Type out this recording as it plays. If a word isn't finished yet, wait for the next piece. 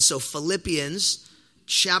So Philippians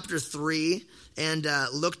chapter 3, and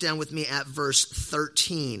look down with me at verse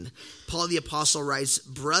 13. Paul the apostle writes,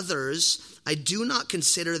 "Brothers, I do not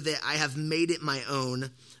consider that I have made it my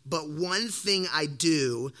own, but one thing I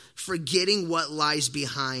do, forgetting what lies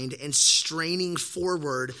behind and straining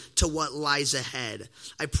forward to what lies ahead.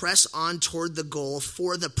 I press on toward the goal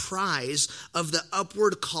for the prize of the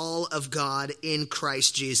upward call of God in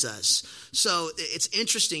Christ Jesus." So it's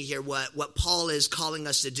interesting here what Paul is calling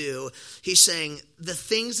us to do. He's saying, the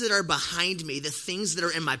things that are behind me, the things that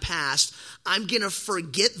are in my past, I'm going to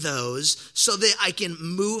forget those so that I can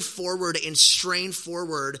move forward and strain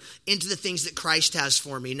forward into the things that Christ has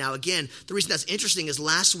for me. Now, again, the reason that's interesting is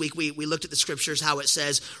last week we looked at the scriptures, how it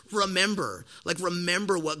says, remember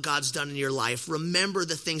what God's done in your life. Remember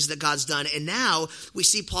the things that God's done. And now we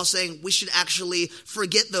see Paul saying we should actually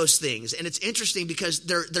forget those things. And it's interesting because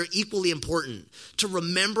they're equally important. To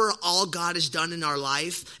remember all God has done in our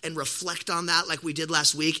life and reflect on that like we did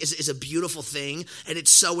last week is a beautiful thing. And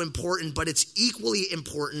it's so important, but it's equally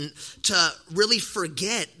important to really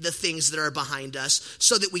forget the things that are behind us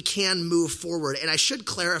so that we can move forward. And I should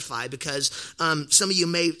clarify, because some of you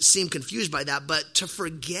may seem confused by that, but to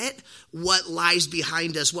forget what lies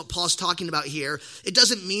behind us, what Paul's talking about here, it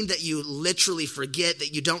doesn't mean that you literally forget,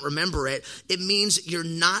 that you don't remember it. It means you're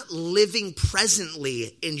not living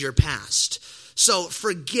presently in your past. So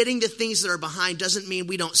forgetting the things that are behind doesn't mean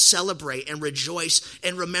we don't celebrate and rejoice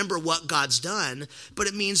and remember what God's done, but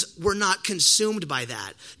it means we're not consumed by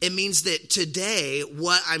that. It means that today,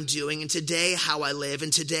 what I'm doing, and today how I live,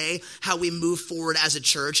 and today how we move forward as a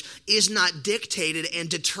church is not dictated and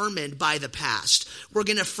determined by the past. We're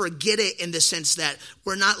going to forget it in the sense that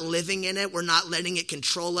we're not living in it. We're not letting it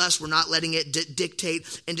control us. We're not letting it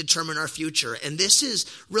dictate and determine our future. And this is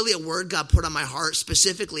really a word God put on my heart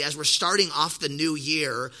specifically as we're starting off the new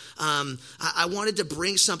year. I wanted to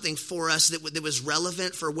bring something for us that was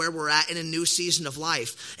relevant for where we're at in a new season of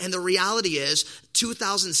life. And the reality is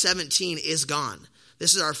 2017 is gone.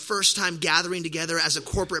 This is our first time gathering together as a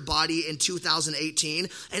corporate body in 2018.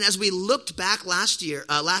 And as we looked back last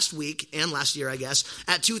week, I guess,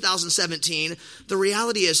 at 2017, the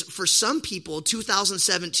reality is for some people,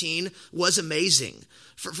 2017 was amazing.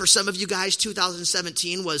 For some of you guys,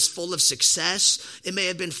 2017 was full of success. It may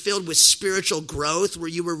have been filled with spiritual growth where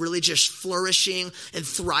you were really just flourishing and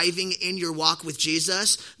thriving in your walk with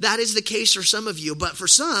Jesus. That is the case for some of you. But for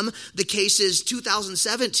some, the case is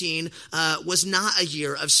 2017 was not a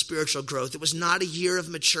year of spiritual growth. It was not a year of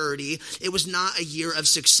maturity. It was not a year of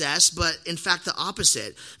success, but in fact, the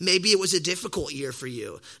opposite. Maybe it was a difficult year for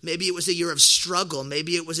you. Maybe it was a year of struggle.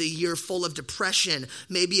 Maybe it was a year full of depression.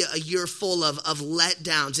 Maybe a year full of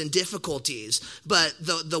letdown and difficulties, but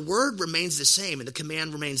the word remains the same and the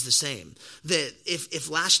command remains the same. That if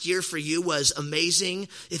last year for you was amazing,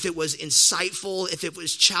 if it was insightful, if it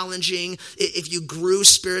was challenging, if you grew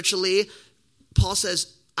spiritually, Paul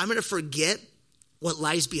says, I'm going to forget what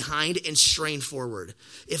lies behind and strain forward.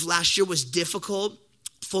 If last year was difficult,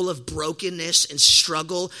 full of brokenness and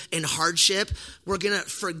struggle and hardship, we're going to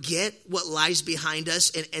forget what lies behind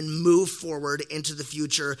us and move forward into the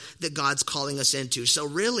future that God's calling us into. So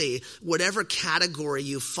really, whatever category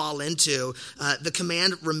you fall into, the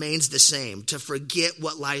command remains the same, to forget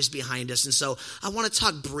what lies behind us. And so I want to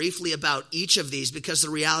talk briefly about each of these, because the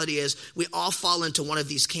reality is we all fall into one of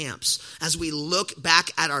these camps. As we look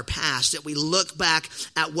back at our past, that we look back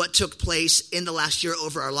at what took place in the last year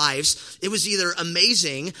over our lives, it was either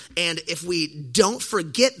amazing, and if we don't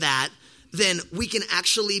forget that, then we can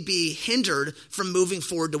actually be hindered from moving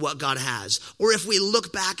forward to what God has. Or if we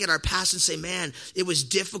look back at our past and say, man, it was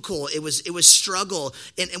difficult, it was struggle,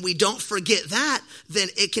 and we don't forget that, then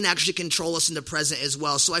it can actually control us in the present as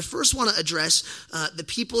well. So I first want to address the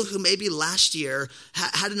people who maybe last year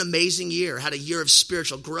had an amazing year, had a year of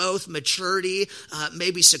spiritual growth, maturity,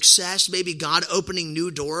 maybe success, maybe God opening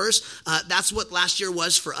new doors. That's what last year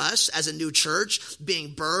was for us as a new church,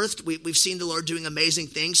 being birthed. We've seen the Lord doing amazing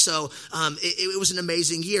things. So it was an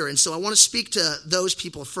amazing year. And so I want to speak to those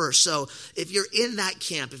people first. So if you're in that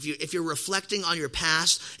camp, if you're reflecting on your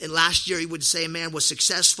past, and last year you would say, man, was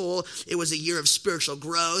successful, it was a year of spiritual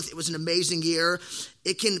growth, it was an amazing year,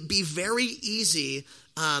 it can be very easy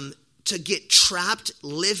to get trapped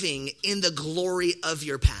living in the glory of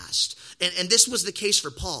your past. And this was the case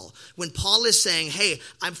for Paul. When Paul is saying, hey,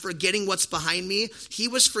 I'm forgetting what's behind me, he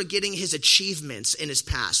was forgetting his achievements in his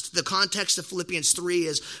past. The context of Philippians 3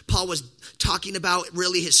 is Paul was talking about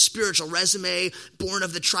really his spiritual resume, born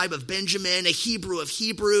of the tribe of Benjamin, a Hebrew of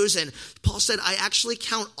Hebrews. And Paul said, I actually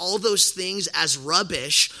count all those things as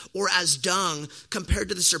rubbish or as dung compared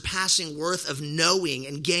to the surpassing worth of knowing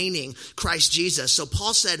and gaining Christ Jesus. So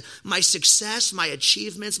Paul said, my success, my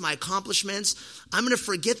achievements, my accomplishments, I'm going to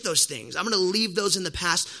forget those things. I'm going to leave those in the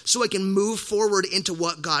past so I can move forward into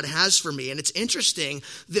what God has for me. And it's interesting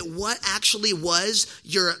that what actually was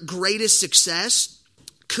your greatest success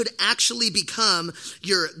could actually become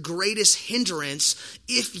your greatest hindrance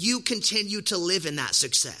if you continue to live in that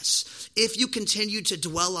success, if you continue to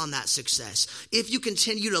dwell on that success, if you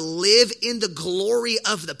continue to live in the glory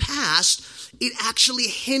of the past. It actually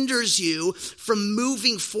hinders you from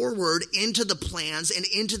moving forward into the plans and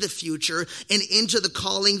into the future and into the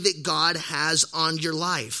calling that God has on your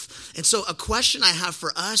life. And so a question I have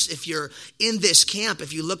for us, if you're in this camp,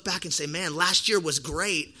 if you look back and say, man, last year was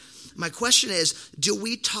great. My question is, do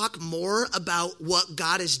we talk more about what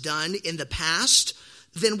God has done in the past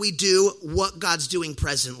than we do what God's doing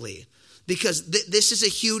presently? Because this is a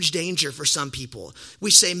huge danger for some people.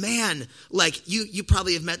 We say, man, like you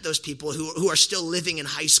probably have met those people who are still living in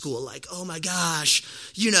high school. Like, oh my gosh,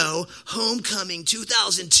 homecoming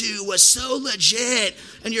 2002 was so legit.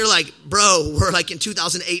 And you're like, bro, we're like in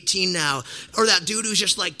 2018 now. Or that dude who's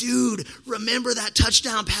just like, dude, remember that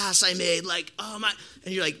touchdown pass I made? Like, oh my,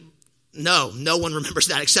 and you're like, no one remembers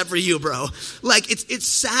that except for you, bro. Like, it's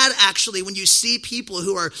sad, actually, when you see people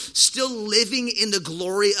who are still living in the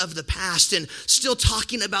glory of the past and still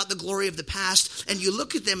talking about the glory of the past, and you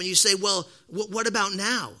look at them and you say, well, what about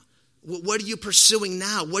now? What are you pursuing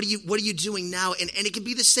now? What are you doing now? And it can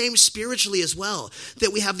be the same spiritually as well,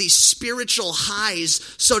 that we have these spiritual highs,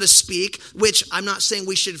 so to speak, which I'm not saying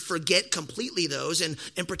we should forget completely those and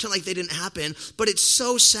pretend like they didn't happen. But it's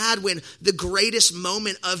so sad when the greatest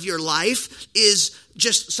moment of your life is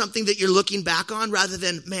just something that you're looking back on rather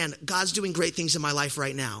than, man, God's doing great things in my life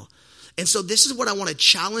right now. And so this is what I want to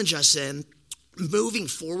challenge us in. Moving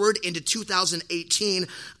forward into 2018,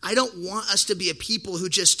 I don't want us to be a people who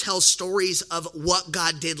just tell stories of what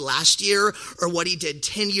God did last year or what he did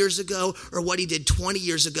 10 years ago or what he did 20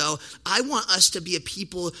 years ago. I want us to be a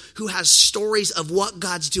people who has stories of what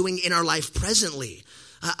God's doing in our life presently.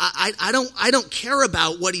 I don't care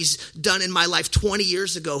about what he's done in my life 20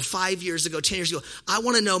 years ago, 5 years ago, 10 years ago. I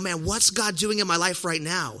want to know, man, what's God doing in my life right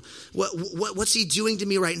now? What's he doing to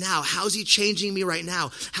me right now? How's he changing me right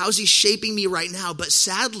now? How's he shaping me right now? But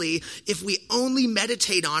sadly, if we only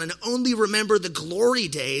meditate on and only remember the glory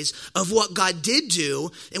days of what God did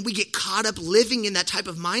do, and we get caught up living in that type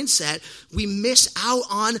of mindset, we miss out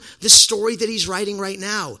on the story that he's writing right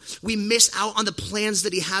now. We miss out on the plans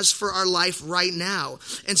that he has for our life right now.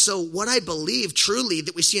 And so what I believe truly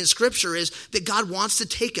that we see in Scripture is that God wants to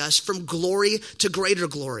take us from glory to greater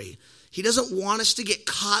glory. He doesn't want us to get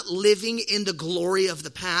caught living in the glory of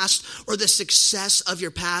the past or the success of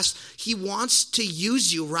your past. He wants to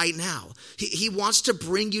use you right now. He wants to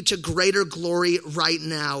bring you to greater glory right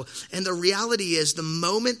now. And the reality is, the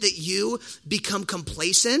moment that you become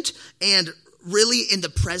complacent and really in the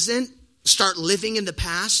present start living in the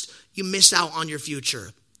past, you miss out on your future.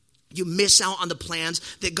 You miss out on the plans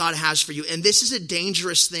that God has for you. And this is a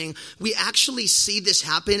dangerous thing. We actually see this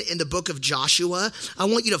happen in the book of Joshua. I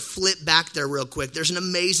want you to flip back there real quick. There's an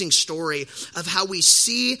amazing story of how we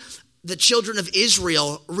see the children of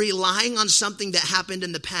Israel relying on something that happened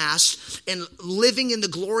in the past and living in the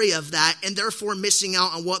glory of that, and therefore missing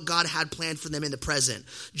out on what God had planned for them in the present.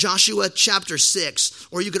 Joshua chapter 6,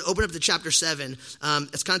 or you could open up to chapter 7.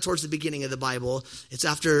 It's kind of towards the beginning of the Bible. It's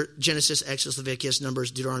after Genesis, Exodus, Leviticus, Numbers,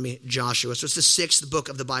 Deuteronomy, Joshua. So it's the 6th book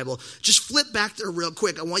of the Bible. Just flip back there real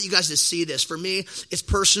quick. I want you guys to see this. For me, it's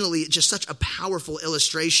personally just such a powerful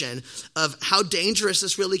illustration of how dangerous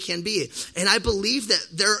this really can be. And I believe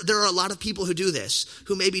that there are a lot of people who do this,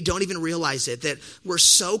 who maybe don't even realize it, that we're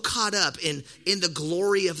so caught up in the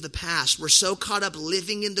glory of the past. We're so caught up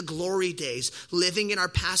living in the glory days, living in our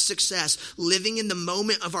past success, living in the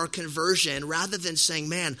moment of our conversion, rather than saying,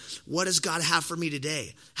 man, what does God have for me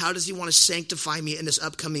today? How does he want to sanctify me in this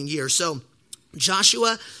upcoming year? So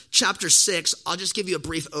Joshua chapter 6, I'll just give you a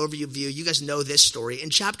brief overview. You guys know this story. In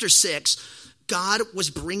chapter 6, God was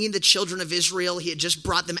bringing the children of Israel. He had just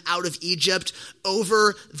brought them out of Egypt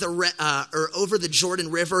over the Jordan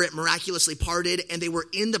River. It miraculously parted, and they were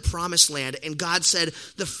in the promised land. And God said,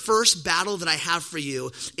 the first battle that I have for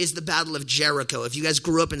you is the battle of Jericho. If you guys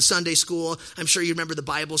grew up in Sunday school, I'm sure you remember the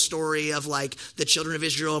Bible story of like the children of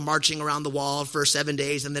Israel marching around the wall for 7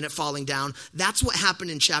 days and then it falling down. That's what happened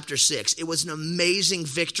in chapter 6. It was an amazing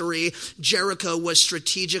victory. Jericho was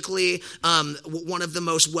strategically one of the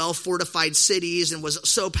most well-fortified cities cities and was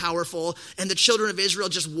so powerful. And the children of Israel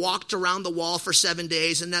just walked around the wall for 7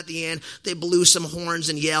 days. And at the end, they blew some horns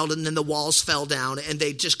and yelled, and then the walls fell down and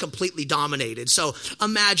they just completely dominated. So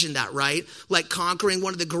imagine that, right? Like conquering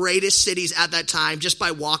one of the greatest cities at that time just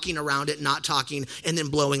by walking around it, not talking, and then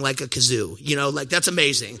blowing like a kazoo. Like that's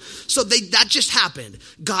amazing. So that just happened.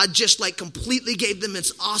 God just like completely gave them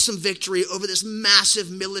this awesome victory over this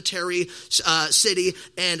massive military city.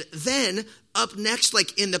 And then up next,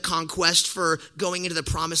 like in the conquest for going into the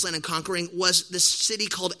promised land and conquering, was this city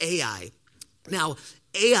called Ai. Now,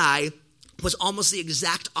 Ai was almost the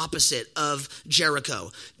exact opposite of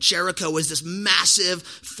Jericho. Jericho was this massive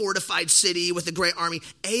fortified city with a great army.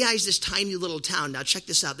 Ai is this tiny little town. Now check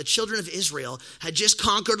this out. The children of Israel had just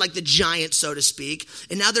conquered like the giant, so to speak,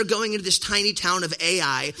 and now they're going into this tiny town of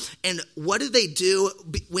Ai. And what did they do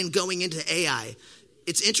when going into Ai?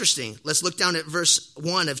 It's interesting. Let's look down at verse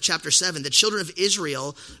 1 of chapter 7. The children of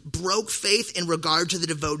Israel broke faith in regard to the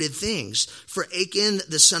devoted things. For Achan,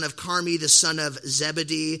 the son of Carmi, the son of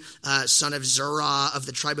Zebedee, son of Zerah of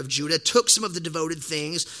the tribe of Judah, took some of the devoted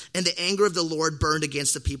things, and the anger of the Lord burned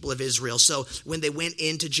against the people of Israel. So when they went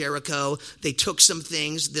into Jericho, they took some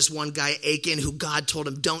things. This one guy, Achan, who God told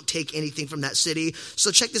him, don't take anything from that city. So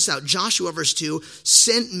check this out. Joshua, verse 2,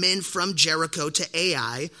 sent men from Jericho to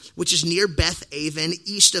Ai, which is near Beth Aven,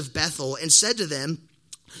 east of Bethel, and said to them,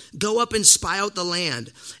 go up and spy out the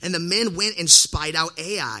land. And the men went and spied out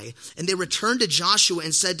Ai. And they returned to Joshua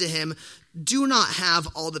and said to him, do not have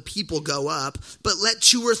all the people go up, but let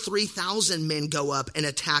 2,000 or 3,000 men go up and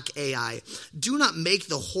attack Ai. Do not make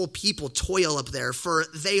the whole people toil up there, for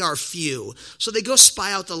they are few. So they go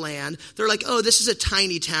spy out the land. They're like, oh, this is a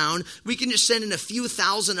tiny town. We can just send in a few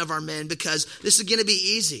thousand of our men because this is going to be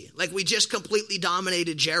easy. Like we just completely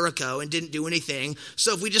dominated Jericho and didn't do anything.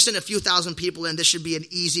 So if we just send a few thousand people in, this should be an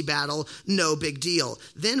easy battle. No big deal.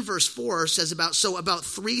 Then verse 4 says about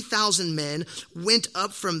 3,000 men went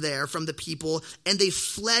up from there, from the people, and they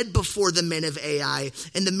fled before the men of Ai.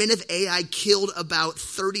 And the men of Ai killed about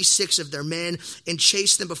 36 of their men and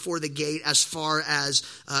chased them before the gate as far as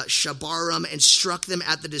Shabarim and struck them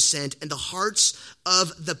at the descent. And the hearts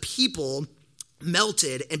of the people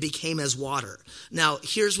melted and became as water. Now,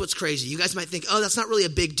 here's what's crazy. You guys might think, oh, that's not really a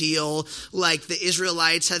big deal. Like the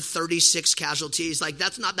Israelites had 36 casualties. Like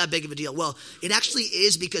that's not that big of a deal. Well, it actually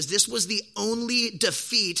is, because this was the only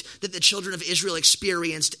defeat that the children of Israel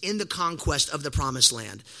experienced in the conquest of the promised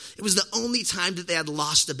land. It was the only time that they had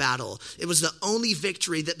lost a battle. It was the only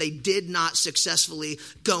victory that they did not successfully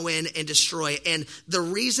go in and destroy. And the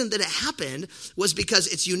reason that it happened was because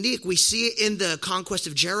it's unique. We see it in the conquest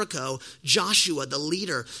of Jericho, Joshua, the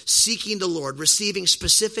leader, seeking the Lord, receiving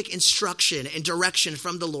specific instruction and direction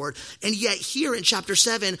from the Lord. And yet here in chapter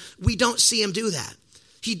 7, we don't see him do that.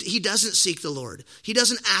 He doesn't seek the Lord. He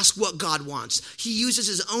doesn't ask what God wants. He uses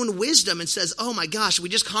his own wisdom and says, oh my gosh, we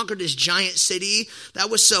just conquered this giant city.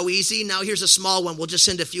 That was so easy. Now here's a small one. We'll just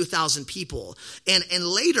send a few thousand people. And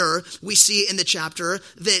later we see in the chapter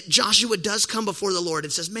that Joshua does come before the Lord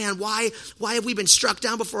and says, man, why have we been struck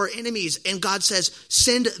down before our enemies? And God says,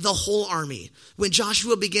 send the whole army. When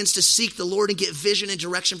Joshua begins to seek the Lord and get vision and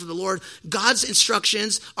direction from the Lord, God's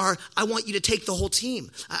instructions are, I want you to take the whole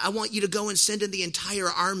team. I want you to go and send in the entire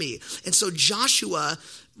army. And so Joshua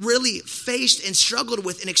really faced and struggled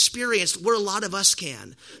with and experienced what a lot of us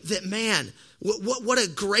can. That, man, what a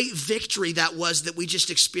great victory that was that we just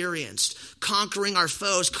experienced. Conquering our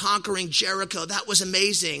foes, conquering Jericho. That was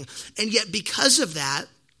amazing. And yet because of that,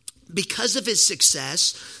 because of his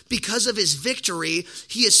success, because of his victory,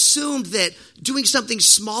 he assumed that doing something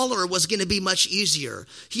smaller was going to be much easier.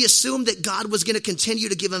 He assumed that God was going to continue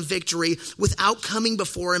to give him victory without coming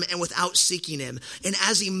before him and without seeking him. And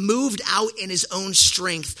as he moved out in his own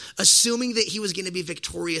strength, assuming that he was going to be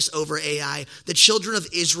victorious over Ai, the children of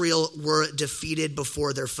Israel were defeated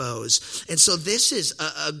before their foes. And so this is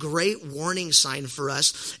a great warning sign for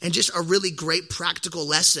us, and just a really great practical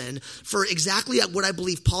lesson for exactly what I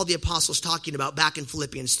believe Paul the Apostle is talking about back in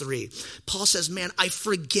Philippians 3. Paul says, man, I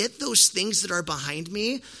forget those things that are behind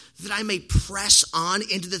me, that I may press on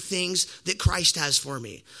into the things that Christ has for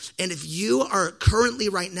me. And if you are currently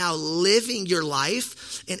right now living your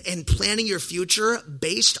life and planning your future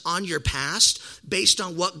based on your past, based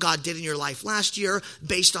on what God did in your life last year,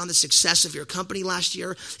 based on the success of your company last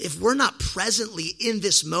year, if we're not presently in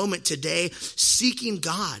this moment today seeking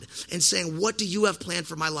God and saying, what do you have planned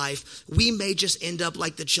for my life? We may just end up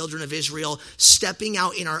like the children children of Israel, stepping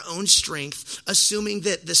out in our own strength, assuming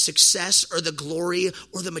that the success or the glory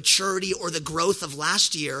or the maturity or the growth of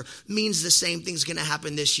last year means the same thing's going to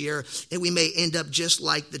happen this year, and we may end up just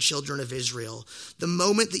like the children of Israel. The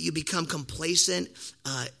moment that you become complacent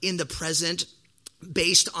in the present,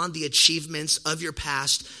 based on the achievements of your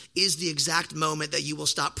past, is the exact moment that you will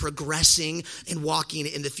stop progressing and walking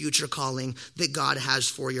in the future calling that God has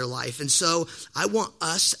for your life. And so I want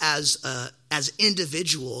us as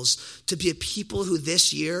individuals to be a people who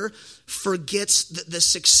this year forgets the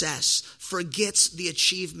success, forgets the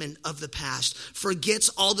achievement of the past, forgets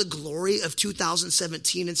all the glory of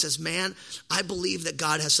 2017 and says, man, I believe that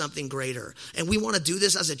God has something greater. And we want to do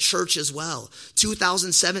this as a church as well.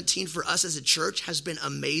 2017 for us as a church has been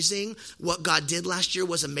amazing. What God did last year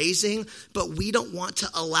was amazing, but we don't want to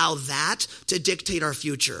allow that to dictate our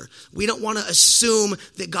future. We don't want to assume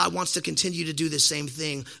that God wants to continue to do the same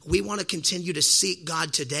thing. We want to continue to seek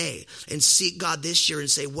God today and seek God this year and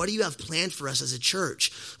say, what do you have planned for us as a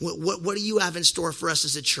church? What do you have in store for us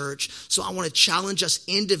as a church? So I want to challenge us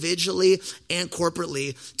individually and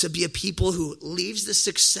corporately to be a people who leaves the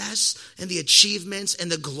success and the achievements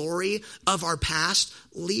and the glory of our past,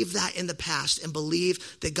 leave that in the past and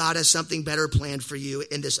believe that God has something better planned for you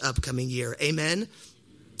in this upcoming year. Amen?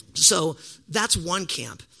 So that's one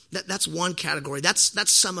camp. That's one category.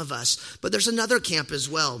 That's some of us. But there's another camp as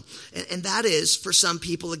well. And that is for some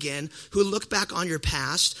people, again, who look back on your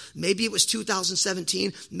past. Maybe it was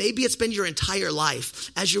 2017. Maybe it's been your entire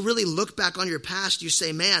life. As you really look back on your past, you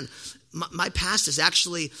say, man, my past is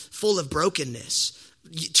actually full of brokenness.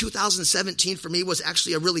 2017 for me was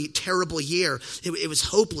actually a really terrible year. It was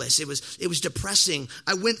hopeless. It was depressing.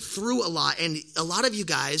 I went through a lot. And a lot of you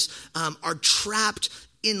guys are trapped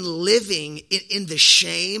in living in the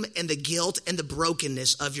shame and the guilt and the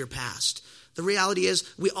brokenness of your past. The reality is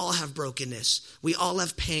we all have brokenness. We all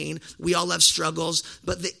have pain. We all have struggles.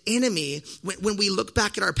 But the enemy, when we look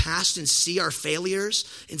back at our past and see our failures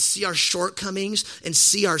and see our shortcomings and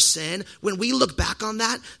see our sin, when we look back on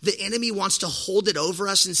that, the enemy wants to hold it over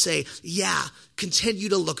us and say, yeah, continue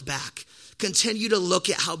to look back. Continue to look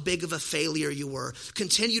at how big of a failure you were.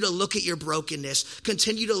 Continue to look at your brokenness.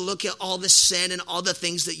 Continue to look at all the sin and all the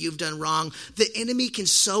things that you've done wrong. The enemy can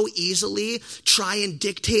so easily try and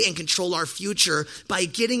dictate and control our future by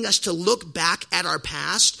getting us to look back at our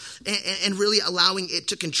past and really allowing it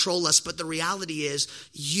to control us. But the reality is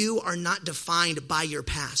you are not defined by your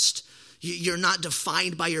past. You're not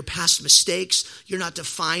defined by your past mistakes. You're not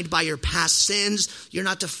defined by your past sins. You're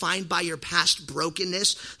not defined by your past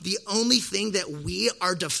brokenness. The only thing that we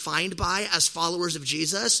are defined by as followers of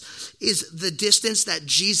Jesus is the distance that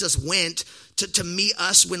Jesus went to meet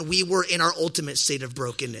us when we were in our ultimate state of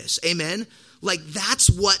brokenness. Amen? Like, that's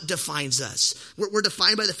what defines us. We're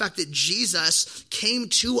defined by the fact that Jesus came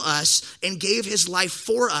to us and gave his life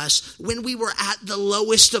for us when we were at the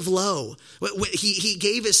lowest of low. He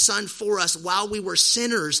gave his son for us while we were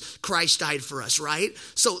sinners. Christ died for us, right?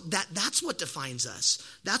 So that's what defines us.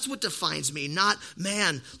 That's what defines me. Not,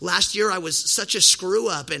 man, last year I was such a screw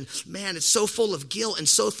up and man, it's so full of guilt and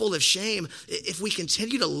so full of shame. If we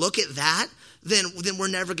continue to look at that, then we're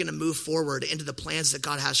never going to move forward into the plans that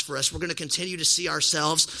God has for us. We're going to continue to see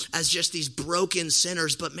ourselves as just these broken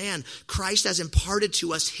sinners. But man, Christ has imparted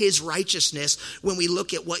to us his righteousness when we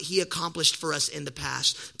look at what he accomplished for us in the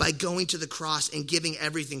past by going to the cross and giving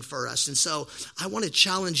everything for us. And so I want to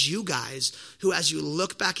challenge you guys who, as you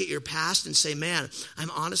look back at your past and say, man,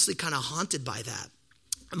 I'm honestly kind of haunted by that.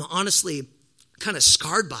 I'm honestly kind of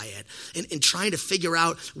scarred by it and trying to figure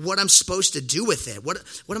out what I'm supposed to do with it.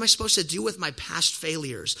 What am I supposed to do with my past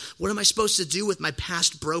failures? What am I supposed to do with my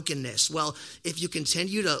past brokenness? Well, if you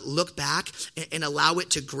continue to look back and allow it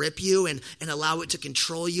to grip you and allow it to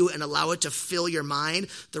control you and allow it to fill your mind,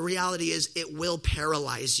 the reality is it will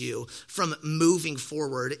paralyze you from moving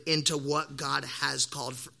forward into what God has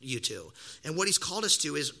called you to. And what he's called us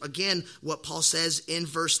to is, again, what Paul says in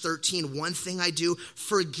verse 13, one thing I do,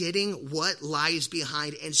 forgetting what lies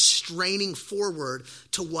behind and straining forward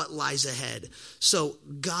to what lies ahead. So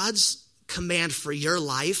God's command for your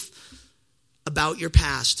life about your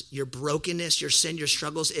past, your brokenness, your sin, your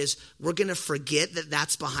struggles is we're going to forget that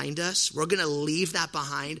that's behind us. We're going to leave that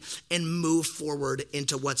behind and move forward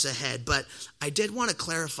into what's ahead. But I did want to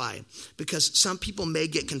clarify because some people may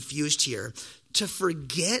get confused here. To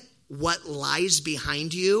forget what lies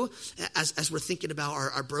behind you, as we're thinking about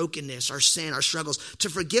our brokenness, our sin, our struggles, to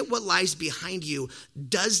forget what lies behind you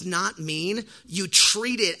does not mean you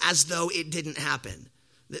treat it as though it didn't happen.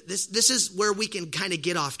 This is where we can kind of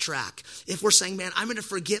get off track. If we're saying, man, I'm going to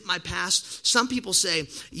forget my past. Some people say,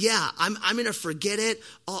 yeah, I'm going to forget it.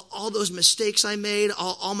 All those mistakes I made,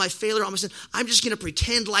 all my failure, all my sin, I'm just going to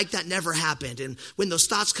pretend like that never happened. And when those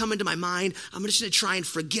thoughts come into my mind, I'm just going to try and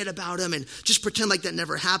forget about them and just pretend like that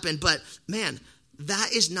never happened. But man,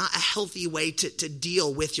 that is not a healthy way to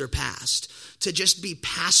deal with your past. To just be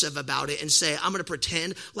passive about it and say, I'm going to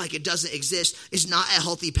pretend like it doesn't exist is not a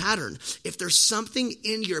healthy pattern. If there's something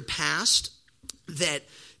in your past that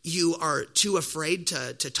you are too afraid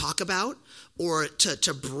to talk about or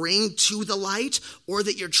to bring to the light, or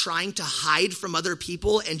that you're trying to hide from other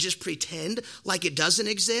people and just pretend like it doesn't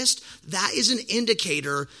exist, that is an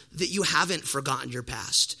indicator that you haven't forgotten your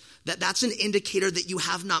past. That's an indicator that you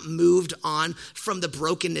have not moved on from the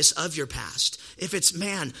brokenness of your past. If it's,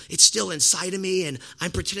 man, it's still inside of me and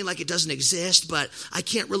I'm pretending like it doesn't exist, but I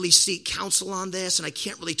can't really seek counsel on this and I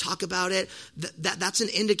can't really talk about it, that's an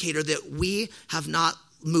indicator that we have not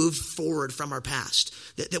moved forward from our past,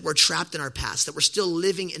 that we're trapped in our past, that we're still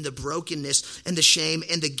living in the brokenness and the shame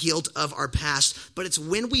and the guilt of our past. But it's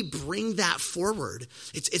when we bring that forward,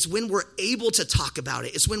 it's when we're able to talk about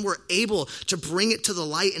it, it's when we're able to bring it to the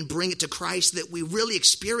light and bring it to Christ that we really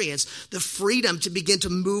experience the freedom to begin to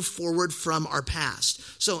move forward from our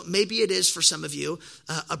past. So maybe it is for some of you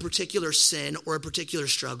a particular sin or a particular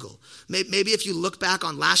struggle. Maybe if you look back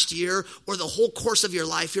on last year or the whole course of your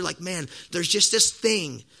life, you're like, man, there's just this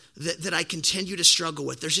thing that I continue to struggle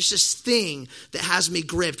with. There's just this thing that has me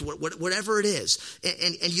gripped, whatever it is.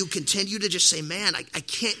 And you continue to just say, man, I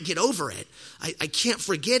can't get over it. I can't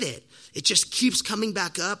forget it. It just keeps coming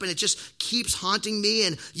back up and it just keeps haunting me.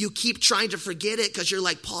 And you keep trying to forget it because you're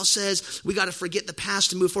like, Paul says, we got to forget the past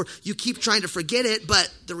to move forward. You keep trying to forget it.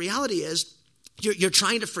 But the reality is, you're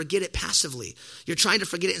trying to forget it passively. You're trying to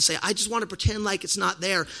forget it and say, I just want to pretend like it's not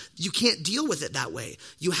there. You can't deal with it that way.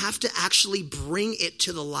 You have to actually bring it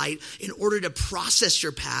to the light in order to process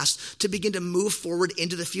your past, to begin to move forward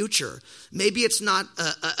into the future. Maybe it's not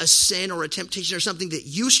a sin or a temptation or something that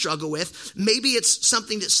you struggle with. Maybe it's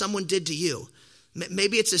something that someone did to you.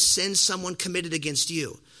 Maybe it's a sin someone committed against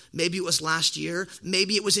you. Maybe it was last year.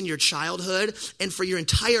 Maybe it was in your childhood. And for your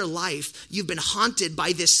entire life, you've been haunted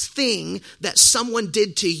by this thing that someone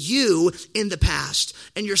did to you in the past.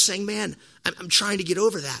 And you're saying, man, I'm trying to get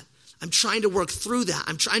over that. I'm trying to work through that.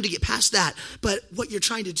 I'm trying to get past that. But what you're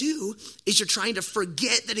trying to do is you're trying to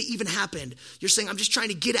forget that it even happened. You're saying, I'm just trying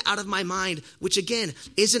to get it out of my mind, which again,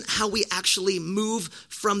 isn't how we actually move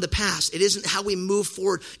from the past. It isn't how we move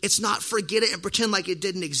forward. It's not forget it and pretend like it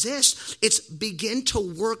didn't exist. It's begin to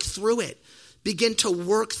work through it. Begin to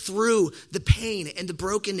work through the pain and the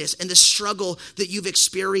brokenness and the struggle that you've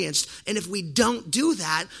experienced. And if we don't do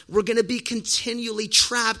that, we're going to be continually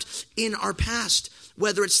trapped in our past,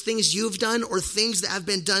 whether it's things you've done or things that have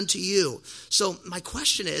been done to you. So my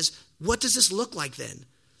question is, what does this look like then?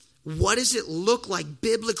 What does it look like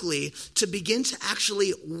biblically to begin to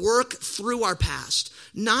actually work through our past?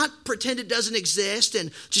 Not pretend it doesn't exist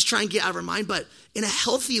and just try and get out of our mind, but in a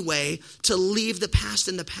healthy way to leave the past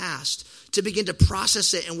in the past, to begin to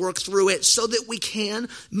process it and work through it so that we can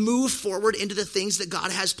move forward into the things that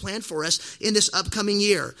God has planned for us in this upcoming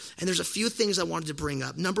year. And there's a few things I wanted to bring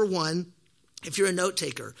up. Number one, if you're a note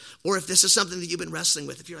taker, or if this is something that you've been wrestling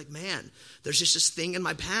with, if you're like, man, there's just this thing in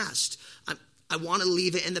my past. I want to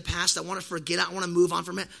leave it in the past. I want to forget it. I want to move on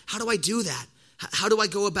from it. How do I do that? How do I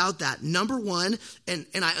go about that? Number one, and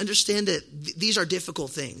I understand that these are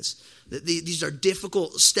difficult things. These are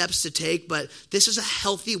difficult steps to take, but this is a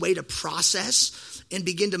healthy way to process and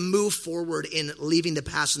begin to move forward in leaving the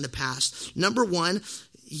past in the past. Number one,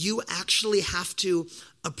 you actually have to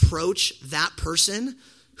approach that person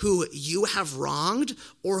who you have wronged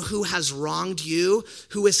or who has wronged you,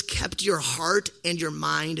 who has kept your heart and your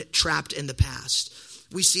mind trapped in the past.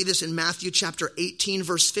 We see this in Matthew chapter 18,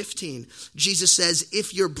 verse 15. Jesus says,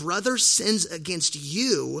 if your brother sins against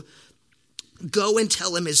you, go and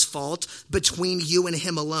tell him his fault between you and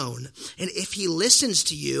him alone. And if he listens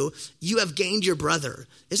to you, you have gained your brother.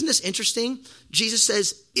 Isn't this interesting? Jesus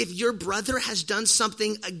says, if your brother has done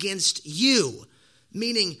something against you,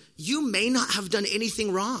 meaning you may not have done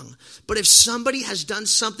anything wrong, but if somebody has done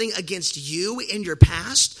something against you in your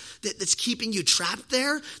past that's keeping you trapped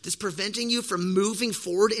there, that's preventing you from moving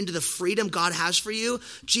forward into the freedom God has for you,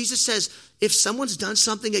 Jesus says, if someone's done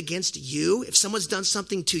something against you, if someone's done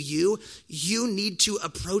something to you, you need to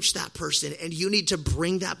approach that person and you need to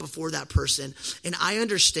bring that before that person. And I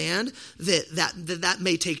understand that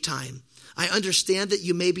may take time. I understand that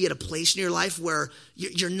you may be at a place in your life where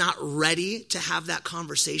you're not ready to have that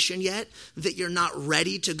conversation yet, that you're not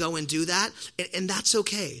ready to go and do that, and that's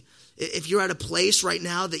okay. If you're at a place right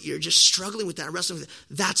now that you're just struggling with that, wrestling with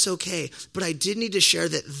it, that's okay. But I did need to share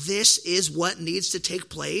that this is what needs to take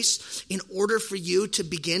place in order for you to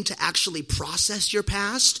begin to actually process your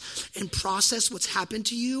past and process what's happened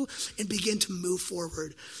to you and begin to move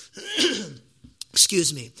forward.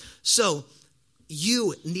 Excuse me. So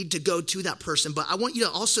you need to go to that person. But I want you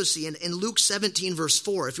to also see in Luke 17, verse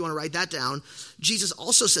 4, if you want to write that down, Jesus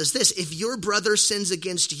also says this: if your brother sins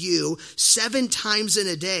against you 7 times in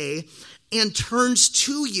a day and turns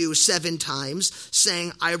to you 7 times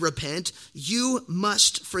saying, I repent, you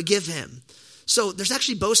must forgive him. So there's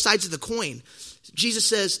actually both sides of the coin. Jesus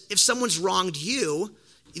says, if someone's wronged you,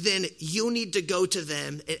 then you need to go to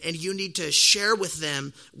them and you need to share with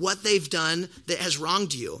them what they've done that has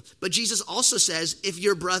wronged you. But Jesus also says, if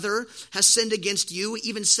your brother has sinned against you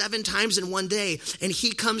even 7 times in one day, and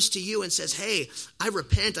he comes to you and says, hey, I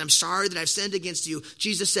repent, I'm sorry that I've sinned against you,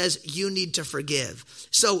 Jesus says, you need to forgive.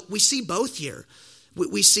 So we see both here.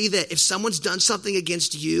 We see that if someone's done something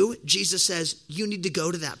against you, Jesus says, you need to go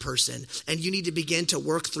to that person and you need to begin to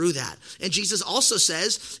work through that. And Jesus also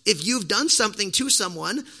says, if you've done something to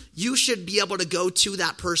someone, you should be able to go to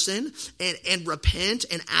that person and repent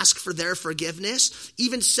and ask for their forgiveness,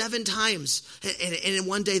 even 7 times. And in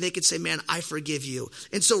one day they could say, man, I forgive you.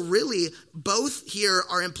 And so really, both here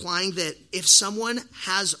are implying that if someone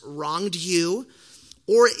has wronged you,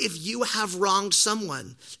 or if you have wronged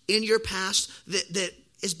someone in your past that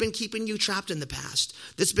has been keeping you trapped in the past,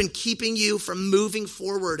 that's been keeping you from moving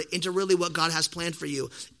forward into really what God has planned for you.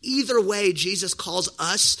 Either way, Jesus calls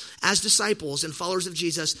us as disciples and followers of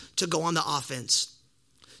Jesus to go on the offense,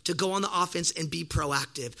 and be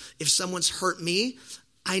proactive. If someone's hurt me,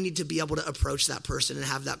 I need to be able to approach that person and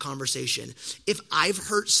have that conversation. If I've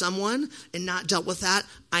hurt someone and not dealt with that,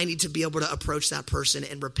 I need to be able to approach that person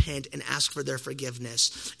and repent and ask for their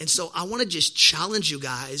forgiveness. And so I want to just challenge you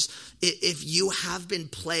guys, if you have been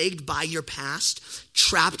plagued by your past,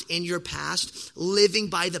 trapped in your past,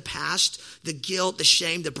 living by the past, the guilt, the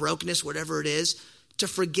shame, the brokenness, whatever it is, to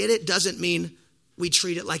forget it doesn't mean we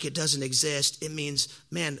treat it like it doesn't exist. It means,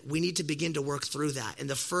 man, we need to begin to work through that. And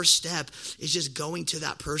the first step is just going to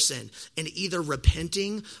that person and either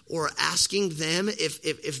repenting or asking them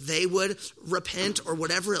if they would repent or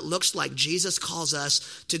whatever it looks like. Jesus calls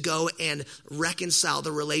us to go and reconcile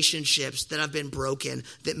the relationships that have been broken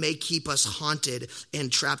that may keep us haunted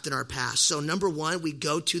and trapped in our past. So number 1, we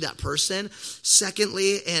go to that person.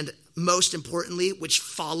 Secondly, and most importantly, which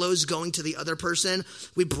follows going to the other person,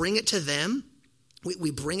 we bring it to them.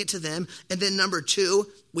 We bring it to them. And then number 2,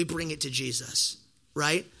 we bring it to Jesus,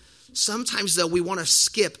 right? Sometimes, though, we want to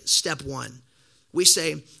skip step 1. We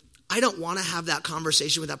say, I don't want to have that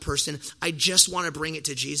conversation with that person. I just want to bring it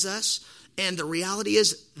to Jesus. And the reality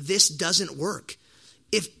is this doesn't work.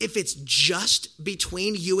 If it's just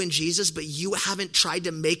between you and Jesus, but you haven't tried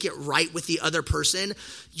to make it right with the other person,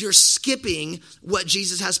 you're skipping what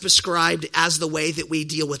Jesus has prescribed as the way that we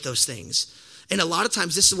deal with those things. And a lot of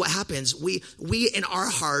times this is what happens. We in our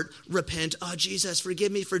heart repent. Oh, Jesus, forgive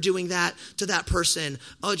me for doing that to that person.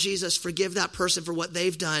 Oh, Jesus, forgive that person for what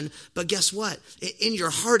they've done. But guess what? In your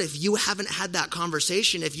heart, if you haven't had that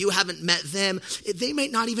conversation, if you haven't met them, they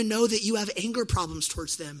might not even know that you have anger problems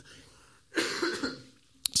towards them.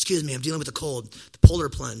 Excuse me, I'm dealing with a cold. The polar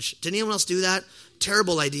plunge. Did anyone else do that?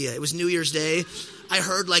 Terrible idea. It was New Year's Day. I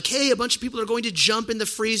heard like, hey, a bunch of people are going to jump in the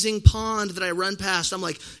freezing pond that I run past. I'm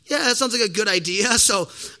like, yeah, that sounds like a good idea. So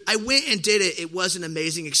I went and did it. It was an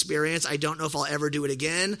amazing experience. I don't know if I'll ever do it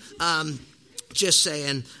again. Just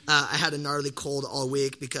saying, I had a gnarly cold all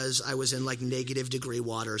week because I was in like -degree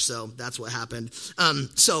water. So that's what happened.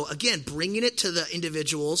 So again, bringing it to the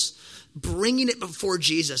individuals, bringing it before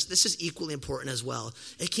Jesus. This is equally important as well.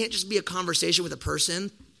 It can't just be a conversation with a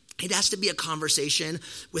person. It has to be a conversation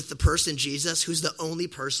with the person, Jesus, who's the only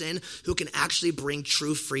person who can actually bring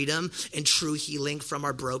true freedom and true healing from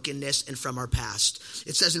our brokenness and from our past.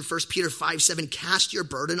 It says in 1 Peter 5:7, cast your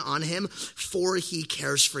burden on him, for he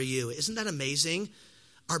cares for you. Isn't that amazing?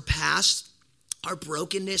 Our past, our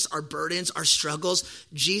brokenness, our burdens, our struggles,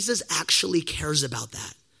 Jesus actually cares about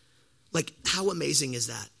that. Like, how amazing is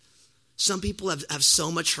that? Some people have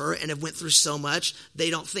so much hurt and have went through so much,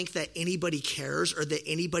 they don't think that anybody cares or that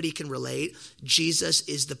anybody can relate. Jesus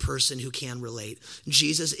is the person who can relate.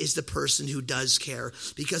 Jesus is the person who does care,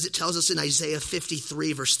 because it tells us in Isaiah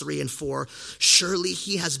 53, verse 3 and 4, surely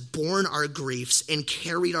he has borne our griefs and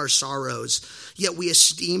carried our sorrows, yet we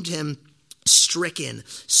esteemed him stricken,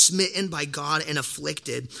 smitten by God and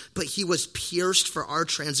afflicted, but he was pierced for our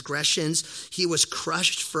transgressions. He was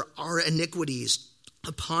crushed for our iniquities.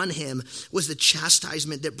 Upon him was the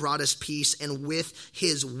chastisement that brought us peace, and with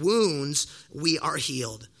his wounds we are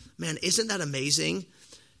healed. Man, isn't that amazing?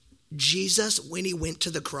 Jesus, when he went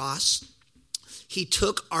to the cross, he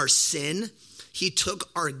took our sin, he took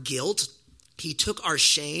our guilt, he took our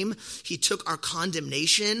shame, he took our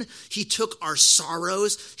condemnation, he took our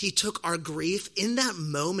sorrows, he took our grief. In that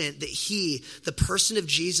moment that he, the person of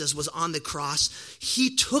Jesus, was on the cross,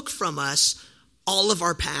 he took from us all of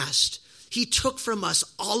our past. He took from us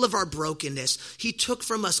all of our brokenness. He took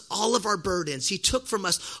from us all of our burdens. He took from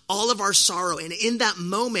us all of our sorrow. And in that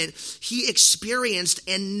moment, he experienced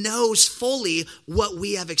and knows fully what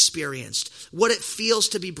we have experienced, what it feels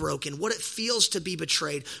to be broken, what it feels to be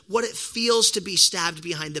betrayed, what it feels to be stabbed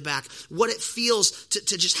behind the back, what it feels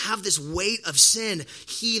to just have this weight of sin.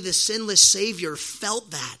 He, the sinless Savior,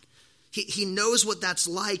 felt that. He knows what that's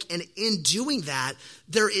like, and in doing that,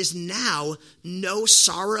 there is now no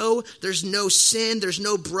sorrow, there's no sin, there's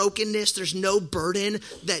no brokenness, there's no burden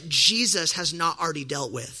that Jesus has not already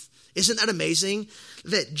dealt with. Isn't that amazing?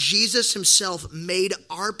 That Jesus himself made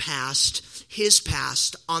our past, his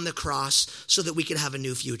past, on the cross so that we could have a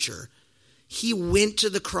new future. He went to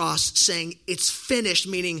the cross saying, it's finished,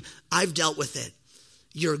 meaning I've dealt with it.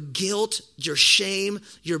 Your guilt, your shame,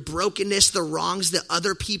 your brokenness, the wrongs that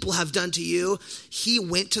other people have done to you. He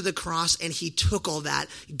went to the cross and he took all that,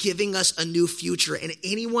 giving us a new future. And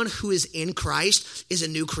anyone who is in Christ is a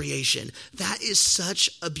new creation. That is such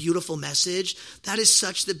a beautiful message. That is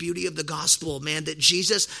such the beauty of the gospel, man, that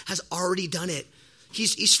Jesus has already done it.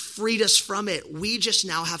 He's freed us from it. We just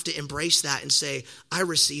now have to embrace that and say, I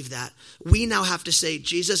receive that. We now have to say,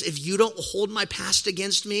 Jesus, if you don't hold my past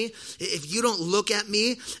against me, if you don't look at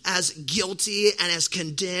me as guilty and as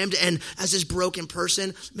condemned and as this broken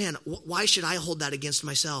person, man, why should I hold that against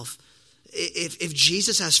myself? If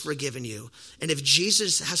Jesus has forgiven you, and if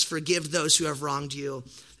Jesus has forgiven those who have wronged you,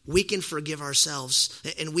 we can forgive ourselves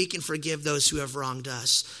and we can forgive those who have wronged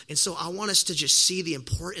us. And so I want us to just see the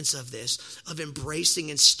importance of this, of embracing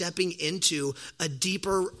and stepping into a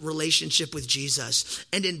deeper relationship with Jesus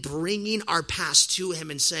and in bringing our past to him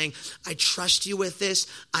and saying, I trust you with this.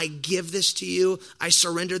 I give this to you. I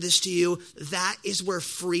surrender this to you. That is where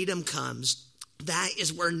freedom comes. That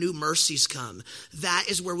is where new mercies come. That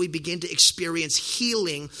is where we begin to experience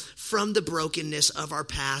healing from the brokenness of our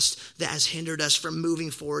past that has hindered us from moving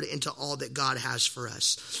forward into all that God has for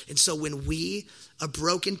us. And so when we, a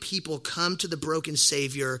broken people, come to the broken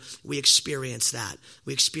Savior, we experience that.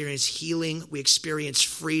 We experience healing. We experience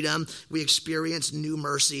freedom. We experience new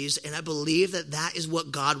mercies. And I believe that that is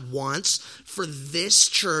what God wants for this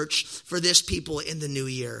church, for this people in the new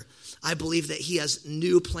year. I believe that he has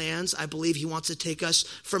new plans. I believe he wants to take us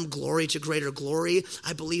from glory to greater glory.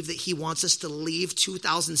 I believe that he wants us to leave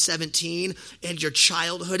 2017 and your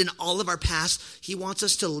childhood and all of our past. He wants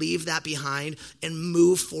us to leave that behind and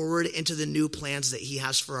move forward into the new plans that he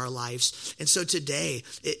has for our lives. And so today,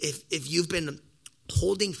 if you've been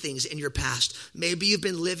holding things in your past. Maybe you've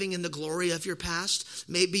been living in the glory of your past.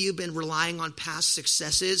 Maybe you've been relying on past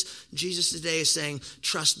successes. Jesus today is saying,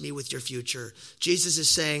 trust me with your future. Jesus is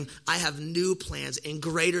saying, I have new plans and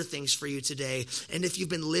greater things for you today. And if you've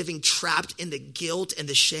been living trapped in the guilt and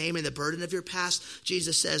the shame and the burden of your past,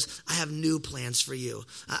 Jesus says, I have new plans for you.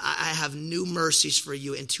 I have new mercies for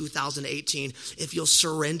you in 2018. If you'll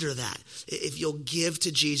surrender that, if you'll give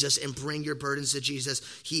to Jesus and bring your burdens to Jesus,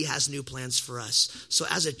 he has new plans for us. So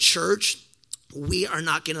as a church, we are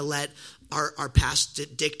not going to let our past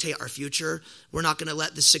dictate our future. We're not going to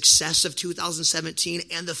let the success of 2017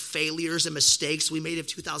 and the failures and mistakes we made of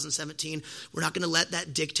 2017, we're not going to let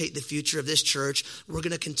that dictate the future of this church. We're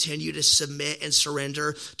going to continue to submit and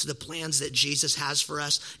surrender to the plans that Jesus has for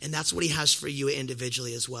us, and that's what he has for you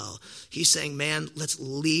individually as well. He's saying, man, let's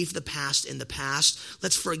leave the past in the past.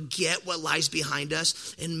 Let's forget what lies behind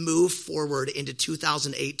us and move forward into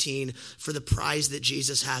 2018 for the prize that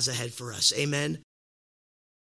Jesus has ahead for us. Amen.